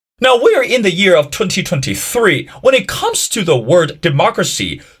Now, we are in the year of 2023. When it comes to the word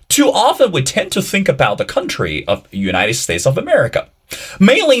democracy, too often we tend to think about the country of the United States of America.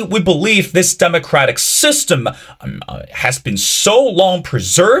 Mainly, we believe this democratic system has been so long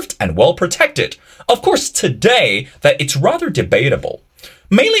preserved and well protected. Of course, today, that it's rather debatable.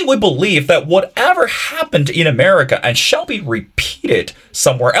 Mainly, we believe that whatever happened in America and shall be repeated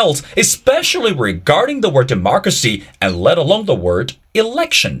somewhere else, especially regarding the word democracy and let alone the word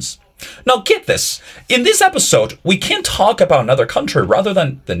elections. Now, get this. In this episode, we can talk about another country rather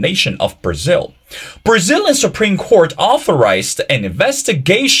than the nation of Brazil. Brazilian Supreme Court authorized an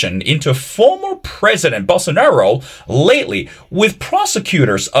investigation into former President Bolsonaro lately, with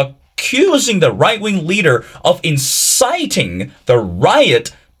prosecutors accusing the right-wing leader of inciting the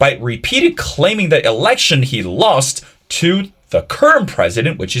riot by repeatedly claiming the election he lost to the current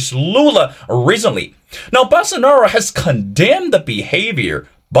president, which is Lula, recently. Now, Bolsonaro has condemned the behavior,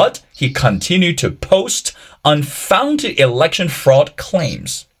 but he continued to post unfounded election fraud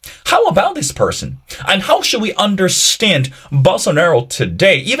claims. How about this person? And how should we understand Bolsonaro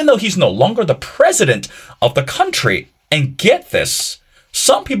today, even though he's no longer the president of the country? And get this.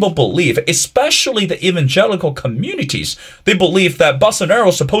 Some people believe, especially the evangelical communities, they believe that Bolsonaro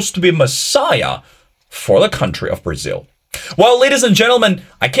is supposed to be a messiah for the country of Brazil. Well, ladies and gentlemen,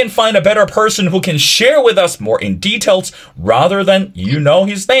 I can't find a better person who can share with us more in details rather than you know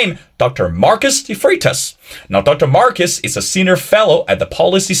his name, Dr. Marcus De Freitas. Now, Dr. Marcus is a senior fellow at the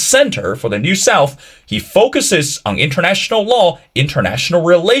Policy Center for the New South. He focuses on international law, international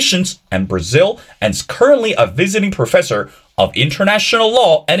relations, and Brazil, and is currently a visiting professor of international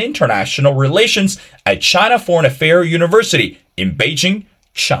law and international relations at China Foreign Affairs University in Beijing,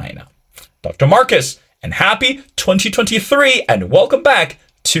 China. Dr. Marcus, and happy 2023, and welcome back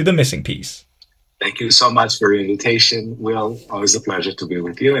to The Missing Piece. Thank you so much for your invitation, Will. Always a pleasure to be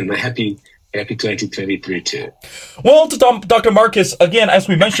with you, and happy 2023 too. Well, Dr. Marcus, again, as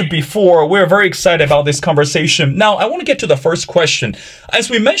we mentioned before, we're very excited about this conversation. Now, I want to get to the first question.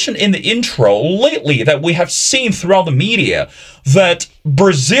 As we mentioned in the intro, lately that we have seen throughout the media that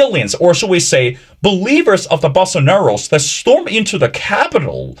Brazilians, or should we say, believers of the Bolsonaros that storm into the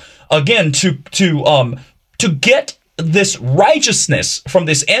Capitol, again, to get this righteousness from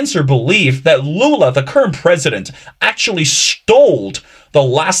this answer, believe that Lula, the current president, actually stole the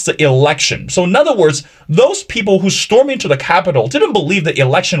last election. So in other words, those people who stormed into the Capitol didn't believe the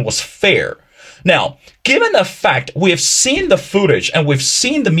election was fair. Now, given the fact we have seen the footage and we've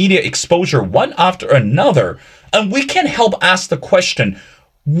seen the media exposure one after another, and we can't help ask the question,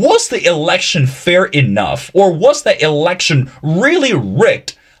 was the election fair enough, or was the election really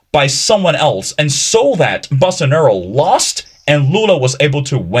rigged by someone else, and so that Bolsonaro lost and Lula was able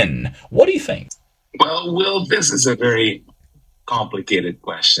to win? What do you think? Well, Will, this is a very complicated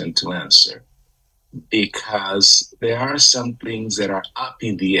question to answer, because there are some things that are up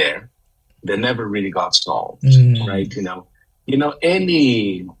in the air that never really got solved, right?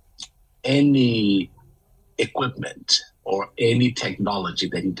 Any equipment or any technology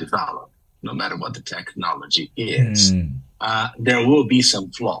that you develop, no matter what the technology is, there will be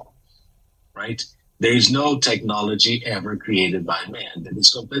some flaw, right? There is no technology ever created by man that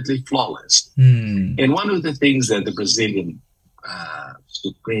is completely flawless. And one of the things that the Brazilian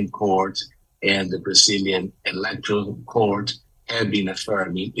Supreme Court and the Brazilian Electoral Court have been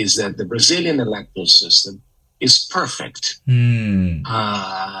affirming is that the Brazilian electoral system is perfect,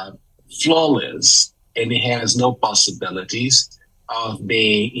 flawless, and it has no possibilities of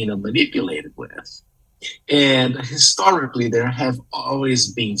being, manipulated with. And historically, there have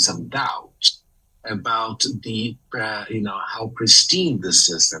always been some doubt about the, how pristine the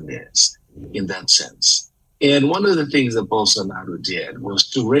system is in that sense. And one of the things that Bolsonaro did was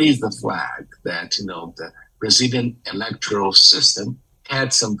to raise the flag that, the Brazilian electoral system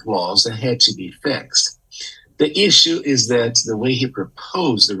had some flaws that had to be fixed. The issue is that the way he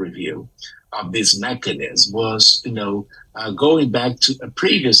proposed the review of this mechanism was, going back to a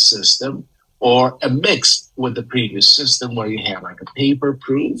previous system or a mix with the previous system where you have like a paper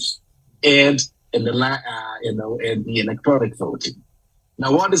proof and the electronic voting.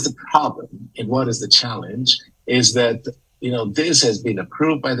 Now, what is the problem and what is the challenge is that, this has been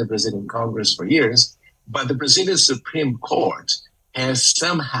approved by the Brazilian Congress for years, but the Brazilian Supreme Court has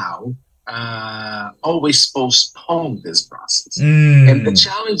somehow always postponed this process. And the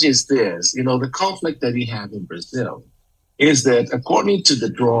challenge is this, the conflict that we have in Brazil is that according to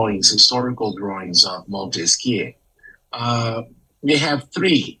the historical drawings of Montesquieu, we have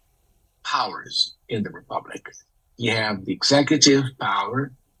three powers in the Republic. You have the executive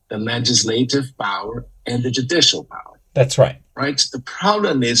power, the legislative power, and the judicial power. That's right. right? The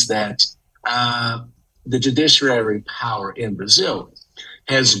problem is that the judiciary power in Brazil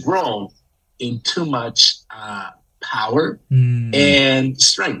has grown in too much power and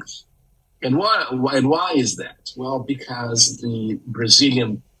strength. And why is that? Well, because the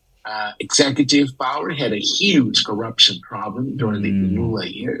Brazilian executive power had a huge corruption problem during the Lula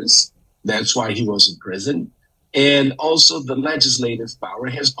years. That's why he was in prison. And also the legislative power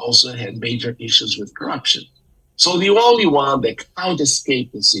has also had major issues with corruption. So the only one that kind of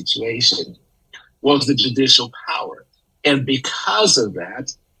escaped the situation was the judicial power. And because of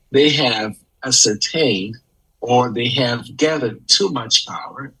that, they have ascertained or they have gathered too much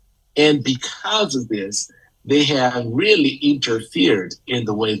power. And because of this, they have really interfered in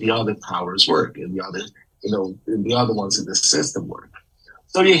the way the other powers work and the other, in the other ones in the system work.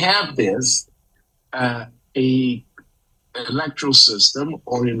 So you have this, a electoral system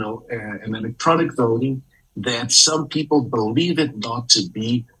or, an electronic voting that some people believe it not to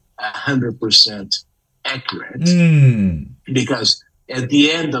be 100% accurate. Because at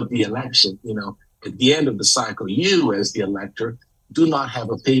the end of the election, at the end of the cycle, you as the elector do not have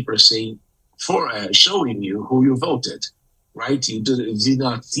a paper saying showing you who you voted, right? You do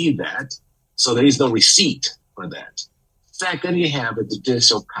not see that. So there is no receipt for that. Second, you have a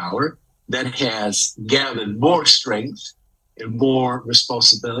judicial power that has gathered more strength and more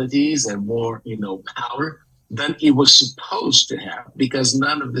responsibilities and more, power than it was supposed to have, because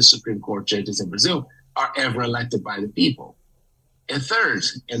none of the Supreme Court judges in Brazil are ever elected by the people. And third,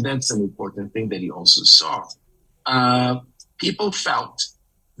 and that's an important thing that he also saw, people felt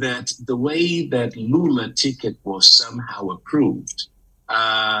that the way that Lula ticket was somehow approved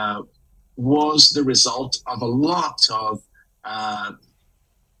was the result of a lot of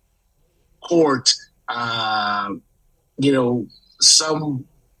court, some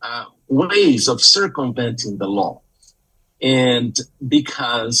ways of circumventing the law. And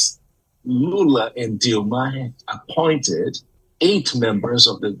because Lula and Dilma appointed 8 members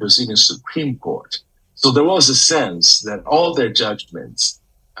of the Brazilian Supreme Court, so there was a sense that all their judgments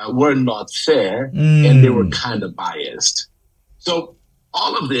were not fair and they were kind of biased. So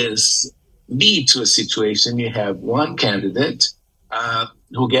all of this lead to a situation you have one candidate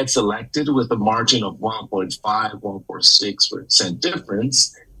who gets elected with a margin of 1.5, 1.6%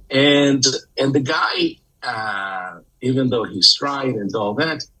 difference. And the guy, even though he's tried and all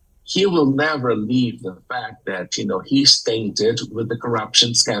that, he will never leave the fact that, he's tainted with the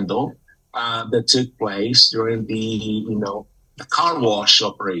corruption scandal that took place during the car wash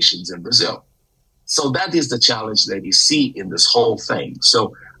operations in Brazil. So that is the challenge that you see in this whole thing.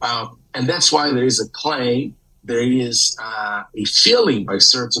 So, and that's why there is a claim, there is a feeling by a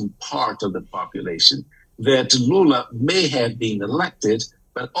certain part of the population that Lula may have been elected,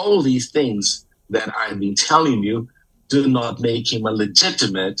 but all these things that I've been telling you do not make him a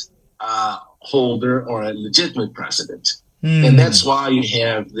legitimate holder or a legitimate president. And that's why you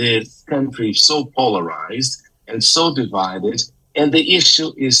have this country so polarized and so divided. And the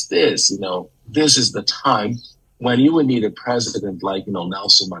issue is this, this is the time when you would need a president like,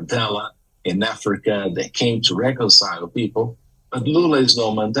 Nelson Mandela in Africa that came to reconcile people. But Lula is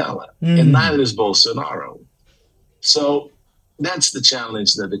no Mandela, and neither is Bolsonaro. So that's the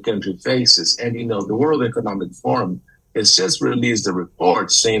challenge that the country faces. And, the World Economic Forum has just released a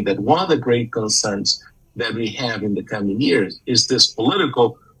report saying that one of the great concerns that we have in the coming years is this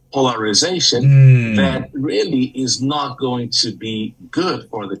political polarization that really is not going to be good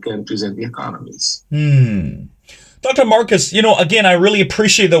for the countries and the economies. Dr. Marcus, again, I really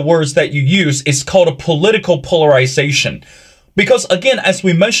appreciate the words that you use. It's called a political polarization. Because again, as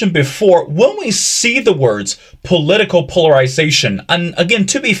we mentioned before, when we see the words political polarization, and again,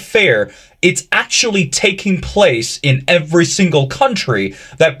 to be fair, it's actually taking place in every single country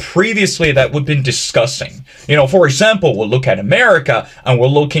that previously that we've been discussing. For example, we'll look at America, and we're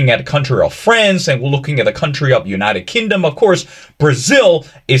looking at the country of France, and we're looking at the country of United Kingdom. Of course, Brazil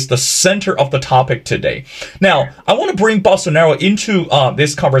is the center of the topic today. Now, I want to bring Bolsonaro into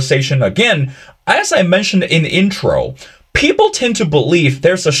this conversation again. As I mentioned in the intro, people tend to believe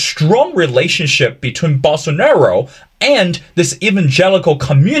there's a strong relationship between Bolsonaro and this evangelical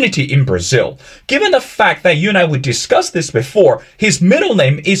community in Brazil. Given the fact that you and I would discuss this before, his middle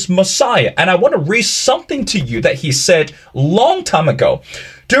name is Messiah. And I want to read something to you that he said long time ago.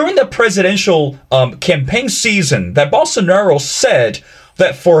 During the presidential campaign season, that Bolsonaro said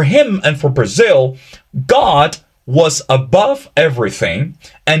that for him and for Brazil, God was above everything,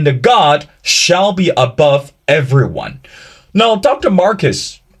 and the God shall be above everyone. Now, Dr.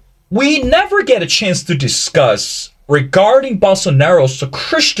 Marcus, we never get a chance to discuss regarding Bolsonaro's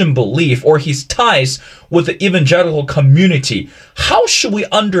Christian belief or his ties with the evangelical community, how should we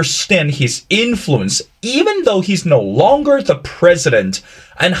understand his influence, even though he's no longer the president?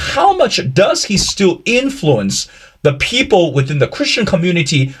 And how much does he still influence the people within the Christian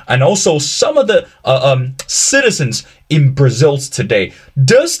community and also some of the citizens in Brazil today?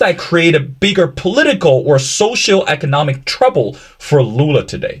 Does that create a bigger political or socio-economic trouble for Lula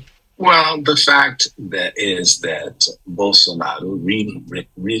today? Well, the fact that is that Bolsonaro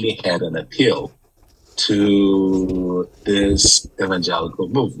really had an appeal to this evangelical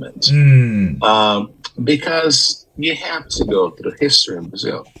movement. Because you have to go through history in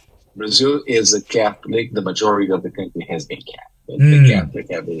Brazil. Brazil is a Catholic. The majority of the country has been Catholic. The Catholic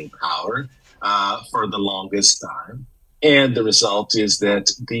have been in power for the longest time. And the result is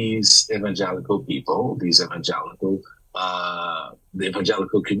that these evangelical people, the evangelical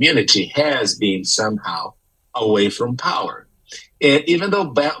community has been somehow away from power. And even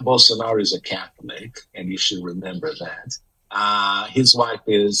though Bolsonaro is a Catholic, and you should remember that, his wife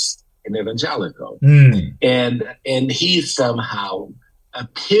is an evangelical. And he somehow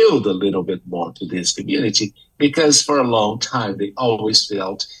appealed a little bit more to this community because for a long time they always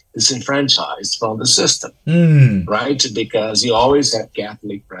felt disenfranchised from the system, right? Because you always have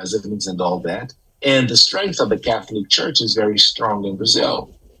Catholic presidents and all that. And the strength of the Catholic Church is very strong in Brazil.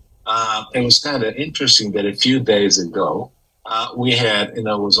 It was kind of interesting that a few days ago, we had, it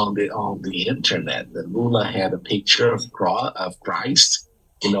was on the internet that Lula had a picture of Christ,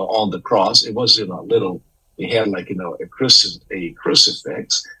 on the cross. It was, he had a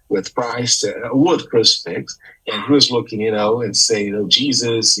crucifix with Christ, a wood crucifix, and he was looking, and saying,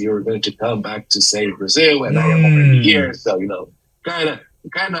 Jesus, you're going to come back to save Brazil, and I am already here. So,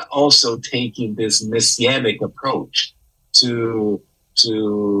 kind of also taking this messianic approach to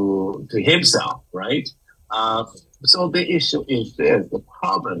himself, right? So the issue is this: the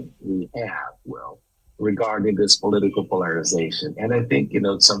problem we have, regarding this political polarization, and I think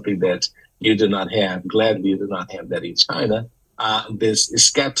it's something that you do not have. Gladly, you do not have that in China. This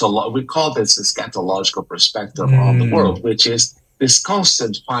we call this eschatological perspective on the world, which is this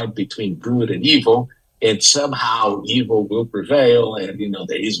constant fight between good and evil. And somehow evil will prevail. And,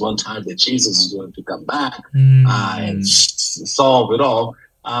 there is one time that Jesus is going to come back and solve it all.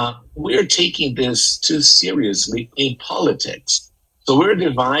 We're taking this too seriously in politics. So we're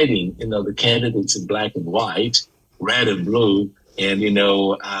dividing, the candidates in black and white, red and blue. And,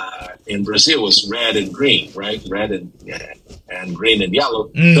 in Brazil was red and green, right? Red and green and yellow.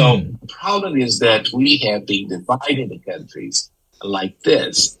 So the problem is that we have been dividing the countries like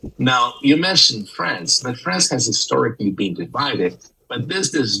this. Now, you mentioned France, but France has historically been divided, but this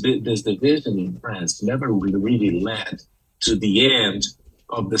division in France never really led to the end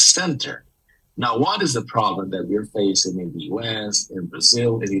of the center. Now, what is the problem that we're facing in the US, in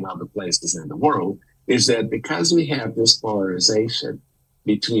Brazil, and in other places in the world, is that because we have this polarization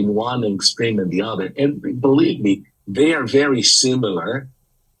between one extreme and the other, and believe me, they are very similar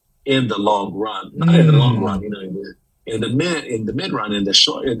in the long run, not in the long run, in the mid run, in the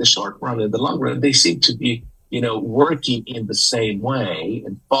short run, in the long run, they seem to be, working in the same way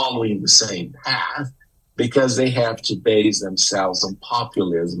and following the same path because they have to base themselves on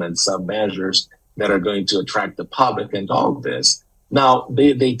populism and some measures that are going to attract the public and all this. Now,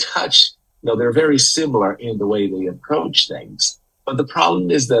 they touch, they're very similar in the way they approach things. But the problem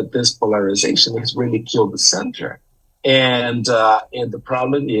is that this polarization has really killed the center. And the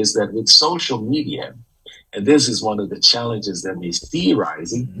problem is that with social media, and this is one of the challenges that we see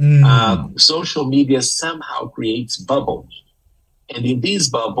rising, social media somehow creates bubbles. And in these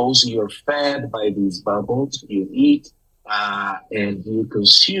bubbles, you're fed by these bubbles, you eat and you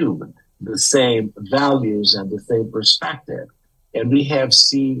consume the same values and the same perspective. And we have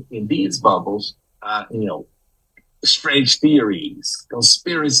seen in these bubbles, strange theories,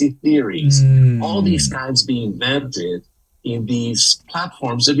 conspiracy theories, all these kinds being invented in these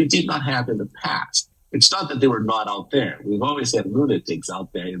platforms that we did not have in the past. It's not that they were not out there. We've always had lunatics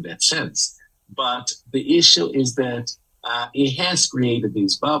out there in that sense. But the issue is that it has created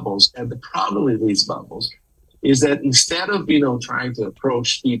these bubbles. And the problem with these bubbles is that instead of, trying to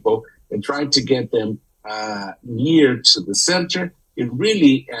approach people and trying to get them near to the center, it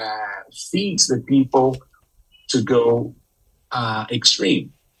really feeds the people to go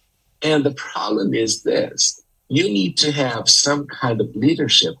extreme. And the problem is this: you need to have some kind of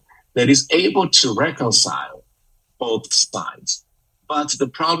leadership that is able to reconcile both sides. But the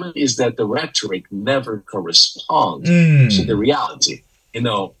problem is that the rhetoric never corresponds to the reality.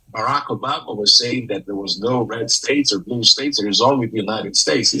 Barack Obama was saying that there was no red states or blue states. There's only the United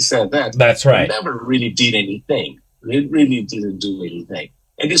States. He said that. That's right. He never really did anything. They really didn't do anything.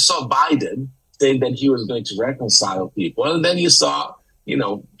 And you saw Biden saying that he was going to reconcile people. And then you saw,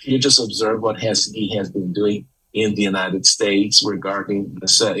 you just observe what he has been doing in the United States regarding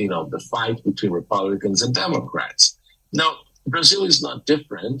the fight between Republicans and Democrats. Now, Brazil is not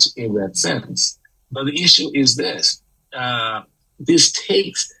different in that sense. But the issue is this. This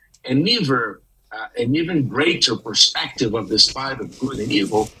takes an even greater perspective of this fight of good and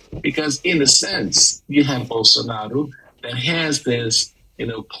evil, because in a sense, you have Bolsonaro that has this,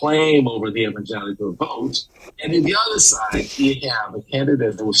 claim over the evangelical vote. And in the other side, you have a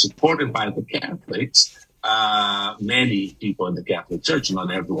candidate that was supported by the Catholics, many people in the Catholic Church,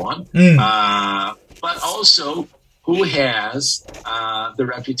 not everyone, but also who has the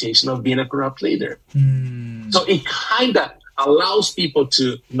reputation of being a corrupt leader. So it kind of allows people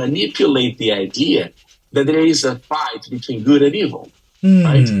to manipulate the idea that there is a fight between good and evil,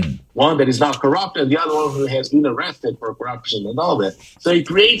 right? One that is not corrupt and the other one who has been arrested for corruption and all that. So it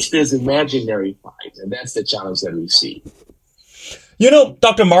creates this imaginary fight, and that's the challenge that we see.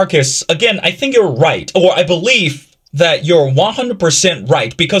 Dr. Marcus, again, I think you're right, or I believe that you're 100%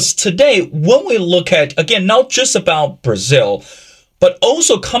 right, because today, when we look at, again, not just about Brazil, but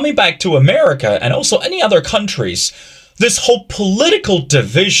also coming back to America and also any other countries, this whole political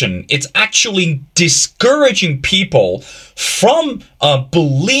division, it's actually discouraging people from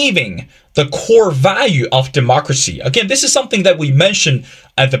believing the core value of democracy. Again, this is something that we mentioned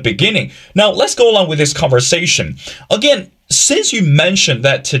at the beginning. Now, let's go along with this conversation. Again, since you mentioned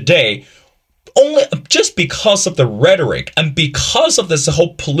that today, only just because of the rhetoric and because of this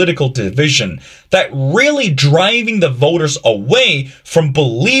whole political division that really driving the voters away from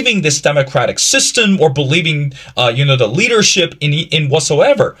believing this democratic system or believing, the leadership in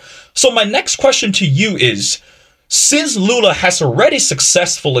whatsoever. So my next question to you is, since Lula has already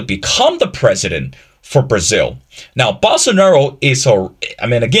successfully become the president for Brazil, now Bolsonaro is,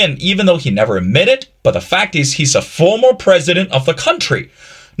 again, even though he never admitted, but the fact is he's a former president of the country.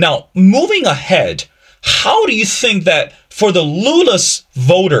 Now, moving ahead, how do you think that for the Lula's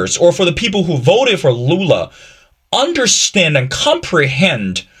voters or for the people who voted for Lula understand and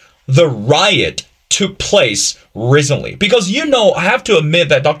comprehend the riot took place recently? Because, I have to admit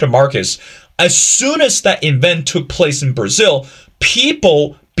that, Dr. Marcus, as soon as that event took place in Brazil,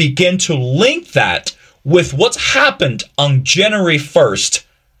 people began to link that with what's happened on January 1st,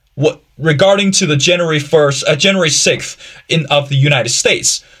 regarding to the January 6th of the United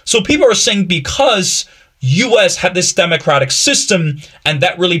States. So people are saying because U.S. had this democratic system and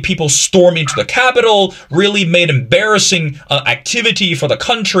that really people stormed into the Capitol, really made embarrassing activity for the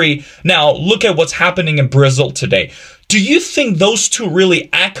country. Now look at what's happening in Brazil today. Do you think those two really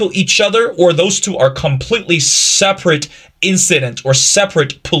echo each other, or those two are completely separate incidents or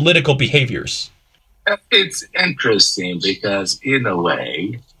separate political behaviors? It's interesting because in a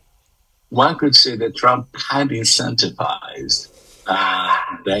way, one could say that Trump kind of incentivized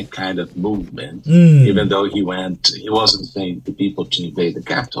that kind of movement, even though he wasn't saying to people to invade the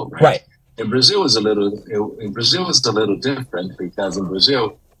Capitol, right? Right. In Brazil was a little different, because in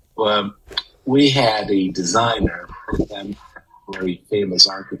Brazil, we had a designer, a very famous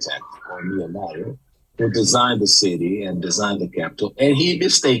architect, Leonardo, who designed the city and designed the Capitol, and he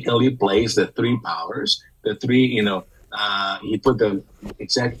mistakenly placed the three powers, he put the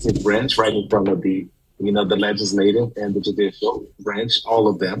executive branch right in front of the legislative and the judicial branch, all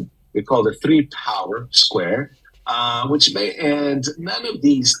of them. We call it three-power square, and none of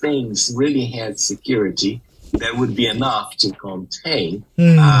these things really had security that would be enough to contain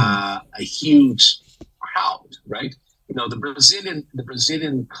a huge crowd, right? The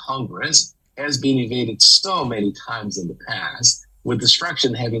Brazilian Congress has been invaded so many times in the past, with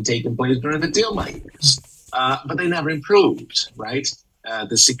destruction having taken place during the Dilma years. But they never improved, right?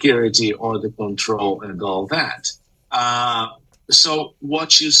 The security or the control and all that. So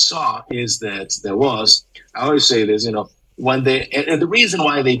what you saw is that there was, I always say this, and the reason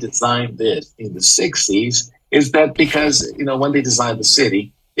why they designed this in the 60s is that because, when they designed the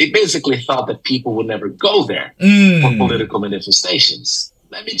city, they basically thought that people would never go there for political manifestations.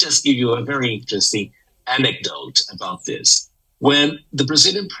 Let me just give you a very interesting anecdote about this. When the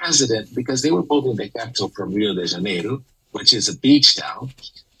Brazilian president, because they were moving the capital from Rio de Janeiro, which is a beach town,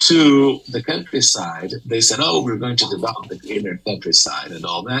 to the countryside, they said, we're going to develop the inner countryside and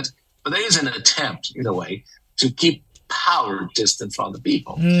all that. But there is an attempt, in a way, to keep power distant from the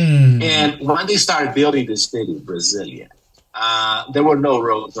people. And when they started building this city, Brasilia, there were no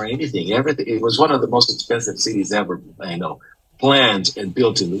roads or anything. It was one of the most expensive cities ever, planned and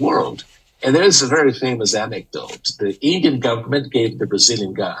built in the world. And there's a very famous anecdote. The Indian government gave the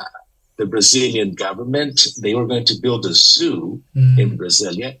the Brazilian government, they were going to build a zoo in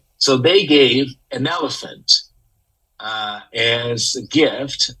Brasilia. So they gave an elephant as a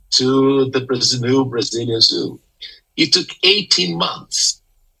gift to the new Brasilia Zoo. It took 18 months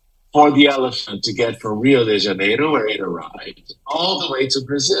for the elephant to get from Rio de Janeiro, where it arrived, all the way to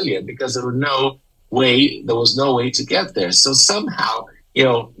Brasilia, because there was no way to get there. So somehow,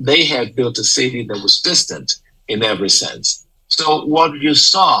 they had built a city that was distant in every sense. So what you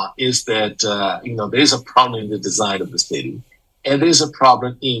saw is that, there's a problem in the design of the city, and there's a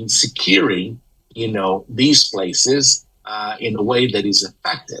problem in securing, these places in a way that is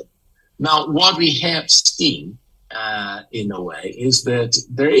effective. Now, what we have seen, in a way, is that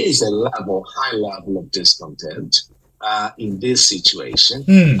there is a high level of discontent in this situation.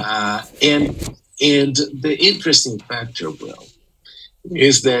 And the interesting factor, Will,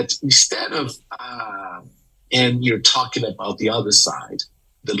 is that instead of, and you're talking about the other side,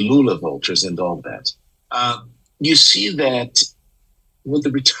 the Lula voters and all that, you see that with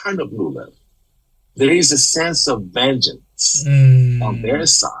the return of Lula, there is a sense of vengeance on their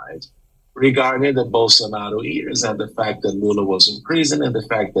side regarding the Bolsonaro years and the fact that Lula was in prison and the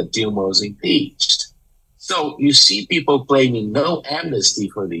fact that Dilma was impeached. So you see people claiming no amnesty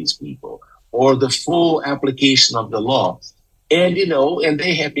for these people or the full application of the law. And, and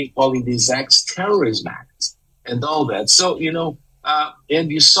they have been calling these acts terrorism acts and all that. So,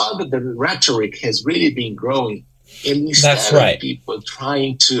 and you saw that the rhetoric has really been growing. And instead of people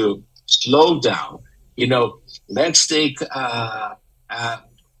trying to slow down, let's take,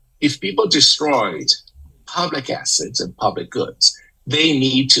 if people destroyed public assets and public goods, they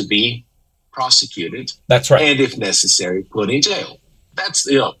need to be prosecuted. That's right. And if necessary, put in jail. That's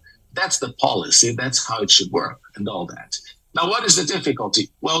the policy. That's how it should work and all that. Now, what is the difficulty?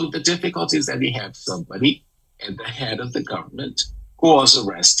 Well, the difficulty is that we have somebody at the head of the government who was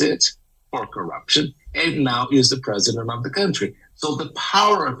arrested for corruption and now is the president of the country. So the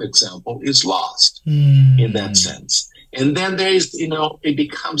power of example is lost in that sense. And then there is, it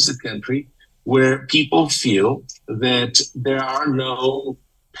becomes a country where people feel that there are no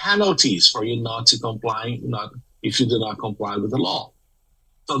penalties for you not to comply, if you do not comply with the law.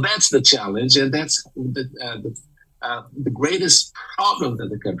 So that's the challenge, and that's the greatest problem that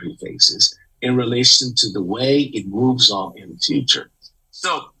the country faces in relation to the way it moves on in the future.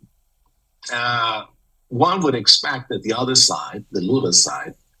 So one would expect that the other side, the Lula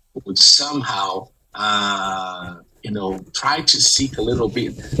side, would somehow try to seek a little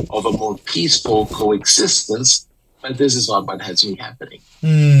bit of a more peaceful coexistence, but this is not what has been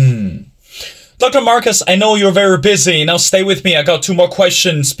happening. Dr. Marcus, I know you're very busy. Now stay with me. I got 2 more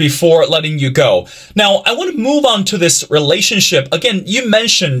questions before letting you go. Now, I want to move on to this relationship. Again, you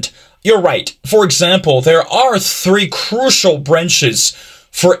mentioned, you're right. For example, there are 3 crucial branches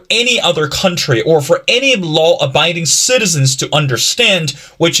for any other country or for any law-abiding citizens to understand,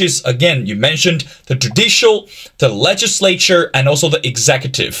 which is, again, you mentioned the judicial, the legislature, and also the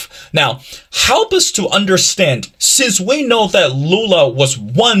executive. Now, help us to understand, since we know that Lula was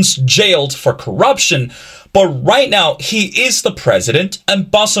once jailed for corruption, but right now he is the president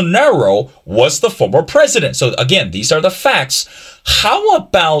and Bolsonaro was the former president. So again, these are the facts. How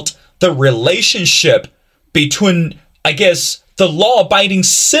about the relationship between, I guess, the law-abiding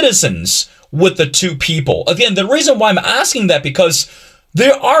citizens with the 2 people? Again, the reason why I'm asking that, because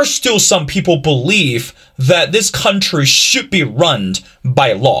there are still some people believe that this country should be run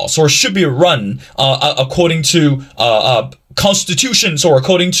by laws or should be run according to constitutions or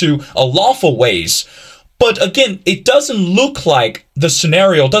according to lawful ways. But again, it doesn't look like the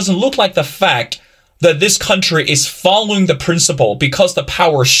scenario, doesn't look like the fact that this country is following the principle because the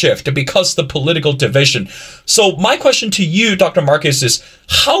power shift, because the political division. So my question to you, Dr. Marcus, is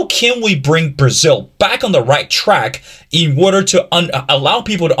how can we bring Brazil back on the right track in order to allow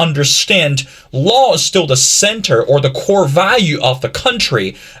people to understand law is still the center or the core value of the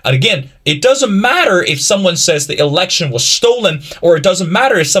country? And again, it doesn't matter if someone says the election was stolen, or it doesn't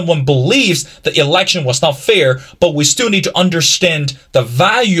matter if someone believes the election was not fair, but we still need to understand the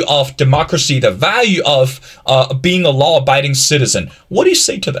value of democracy, the value of being a law-abiding citizen. What do you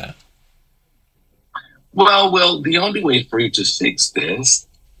say to that? Well, the only way for you to fix this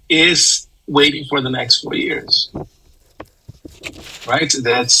is waiting for the next 4 years, right?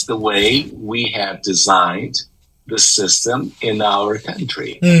 That's the way we have designed the system in our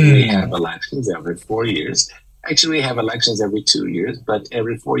country. We have elections every 4 years. Actually, we have elections every 2 years, but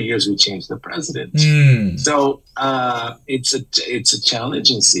every 4 years we change the president. So it's a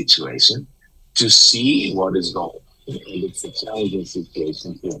challenging situation to see what is going on. And it's a challenging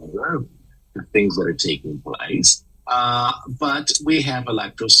situation to observe the things that are taking place. But we have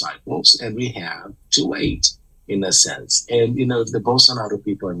electoral cycles, and we have to wait in a sense. And if the Bolsonaro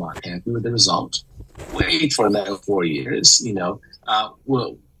people are not happy with the result, wait for another 4 years.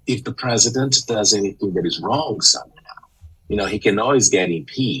 Well, if the president does anything that is wrong somehow, he can always get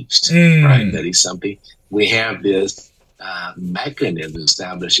impeached, right? That is something we have this mechanism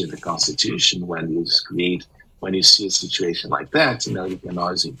established in the Constitution. When you see a situation like that, you can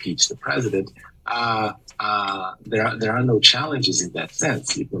always impeach the president. There are no challenges in that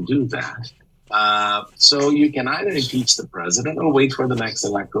sense. You can do that. So you can either impeach the president or wait for the next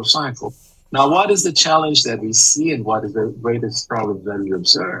electoral cycle. Now, what is the challenge that we see, and what is the greatest problem that we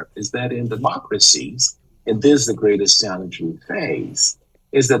observe is that in democracies, and this is the greatest challenge we face,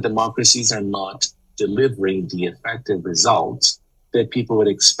 is that democracies are not delivering the effective results that people would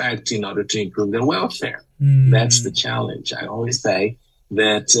expect in order to improve their welfare. That's the challenge. I always say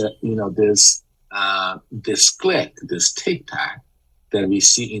that this click, this tic-tac that we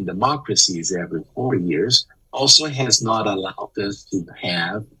see in democracies every 4 years also has not allowed us to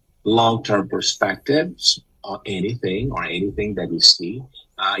have long-term perspectives on anything that we see.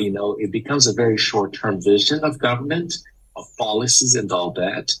 It becomes a very short-term vision of government, of policies and all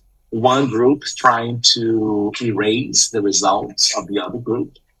that. One group trying to erase the results of the other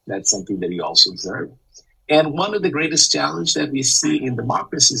group. That's something that you also observe. And one of the greatest challenges that we see in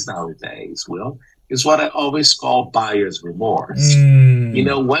democracies nowadays, Will, is what I always call buyer's remorse. When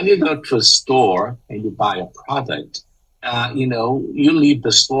you go to a store and you buy a product, you leave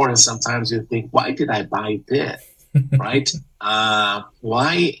the store and sometimes you think, why did I buy this? Right?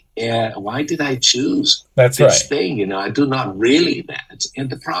 Why did I choose this thing? I do not really that. And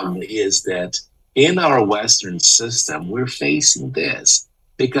the problem is that in our Western system, we're facing this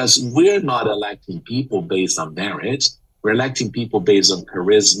because we're not electing people based on merit. We're electing people based on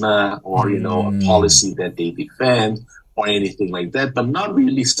charisma or, a policy that they defend or anything like that, but not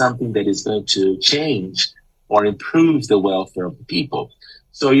really something that is going to change or improve the welfare of the people.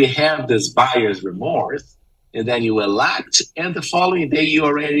 So you have this buyer's remorse, and then you elect, and the following day you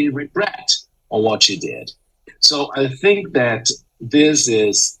already regret on what you did. So I think that this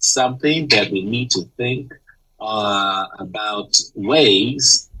is something that we need to think about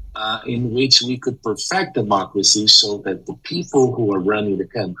ways in which we could perfect democracy so that the people who are running the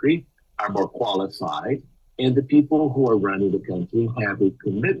country are more qualified, and the people who are running the country have a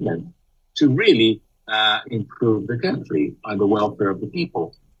commitment to really improve the country and the welfare of the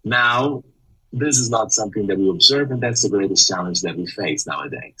people. Now, this is not something that we observe, and that's the greatest challenge that we face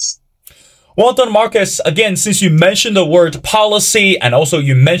nowadays. Well done, Marcus. Again, since you mentioned the word policy and also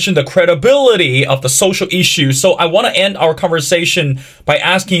you mentioned the credibility of the social issue, so I want to end our conversation by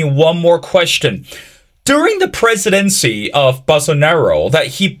asking you one more question. During the presidency of Bolsonaro, that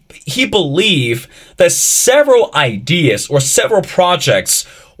he believed that several ideas or several projects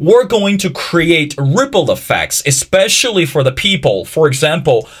were going to create ripple effects, especially for the people. For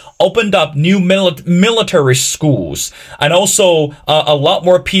example, opened up new military schools, and also a lot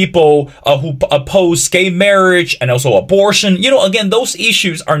more people who oppose gay marriage and also abortion. Again, those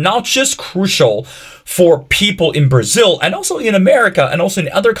issues are not just crucial for people in Brazil and also in America and also in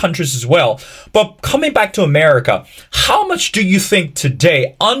other countries as well. But coming back to America, how much do you think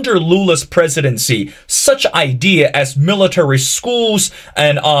today, under Lula's presidency, such idea as military schools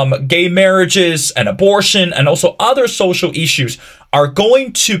and gay marriages and abortion and also other social issues are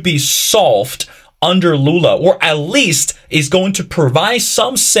going to be solved under Lula, or at least is going to provide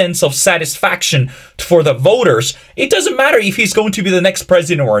some sense of satisfaction for the voters? It doesn't matter if he's going to be the next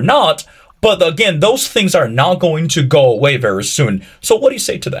president or not, but again, those things are not going to go away very soon. So what do you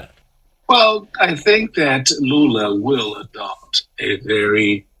say to that? Well, I think that Lula will adopt a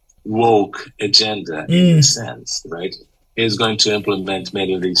very woke agenda in a sense, right? He's going to implement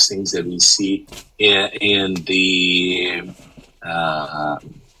many of these things that we see in the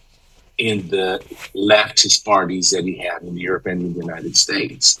leftist parties that we have in Europe and in the United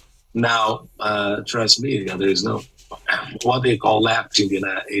States. Now, trust me, there is no what they call left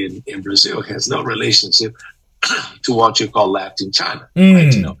in Brazil has no relationship to what you call left in China.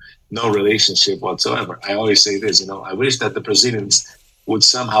 Right? No relationship whatsoever. I always say this, I wish that the Brazilians would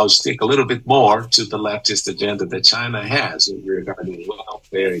somehow stick a little bit more to the leftist agenda that China has regarding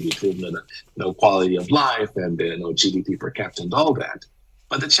welfare and improvement, quality of life and GDP per capita and all that.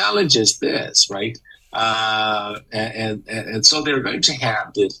 But the challenge is this, right? And so they're going to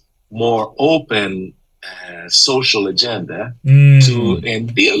have this more open social agenda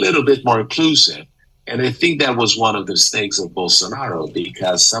and be a little bit more inclusive. And I think that was one of the mistakes of Bolsonaro,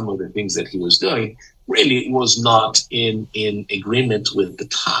 because some of the things that he was doing really was not in agreement with the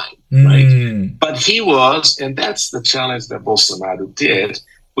time, right? But he was, and that's the challenge that Bolsonaro did,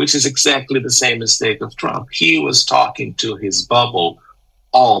 which is exactly the same mistake of Trump. He was talking to his bubble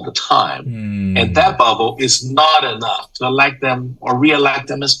all the time. And that bubble is not enough to elect them or re-elect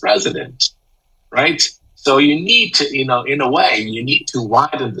them as president, right? So you need to, in a way, you need to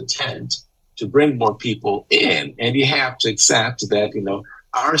widen the tent to bring more people in. And you have to accept that,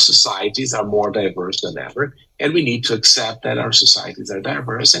 our societies are more diverse than ever. And we need to accept that our societies are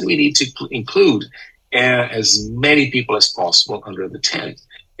diverse. And we need to include as many people as possible under the tent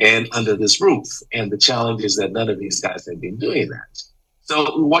and under this roof. And the challenge is that none of these guys have been doing that.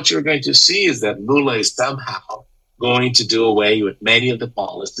 So what you're going to see is that Lula is somehow going to do away with many of the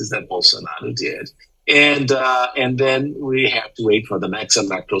policies that Bolsonaro did. And then we have to wait for the next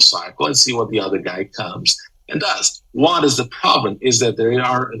electoral cycle and see what the other guy comes and does. What is the problem is that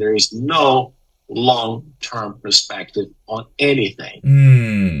there is no long-term perspective on anything.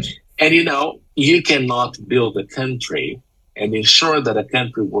 And, you cannot build a country and ensure that a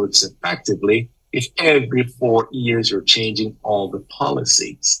country works effectively if every 4 years you're changing all the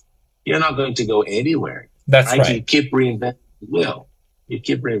policies. You're not going to go anywhere. That's right. You keep reinventing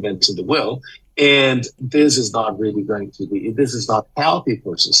the wheel. And this is not really this is not healthy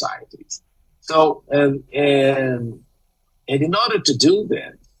for societies. So, and in order to do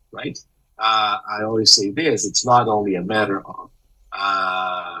this, right, I always say this, it's not only a matter of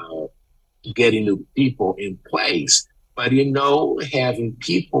getting new people in place, but, having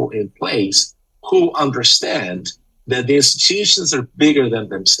people in place who understand that the institutions are bigger than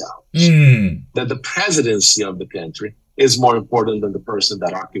themselves, that the presidency of the country is more important than the person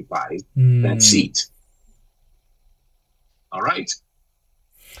that occupies that seat. All right.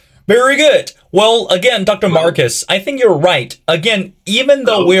 Very good. Well, again, Dr. Marcus, I think you're right. Again, even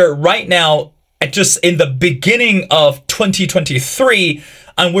though we're right now just in the beginning of 2023,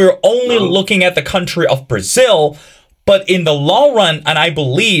 and we're only looking at the country of Brazil, but in the long run, and I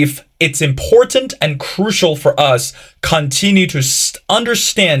believe it's important and crucial for us continue to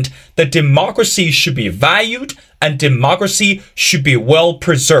understand that democracy should be valued and democracy should be well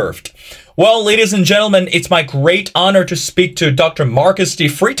preserved. Well, ladies and gentlemen, it's my great honor to speak to Dr. Marcus De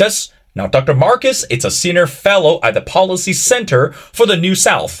Freitas. Now, Dr. Marcus is a senior fellow at the Policy Center for the New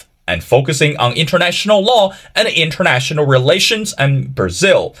South and focusing on international law and international relations in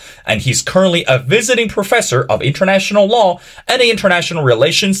Brazil. And he's currently a visiting professor of international law and international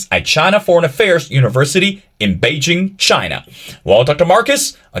relations at China Foreign Affairs University in Beijing, China. Well, Dr.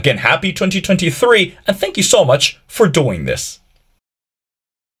 Marcus, again, happy 2023, and thank you so much for doing this.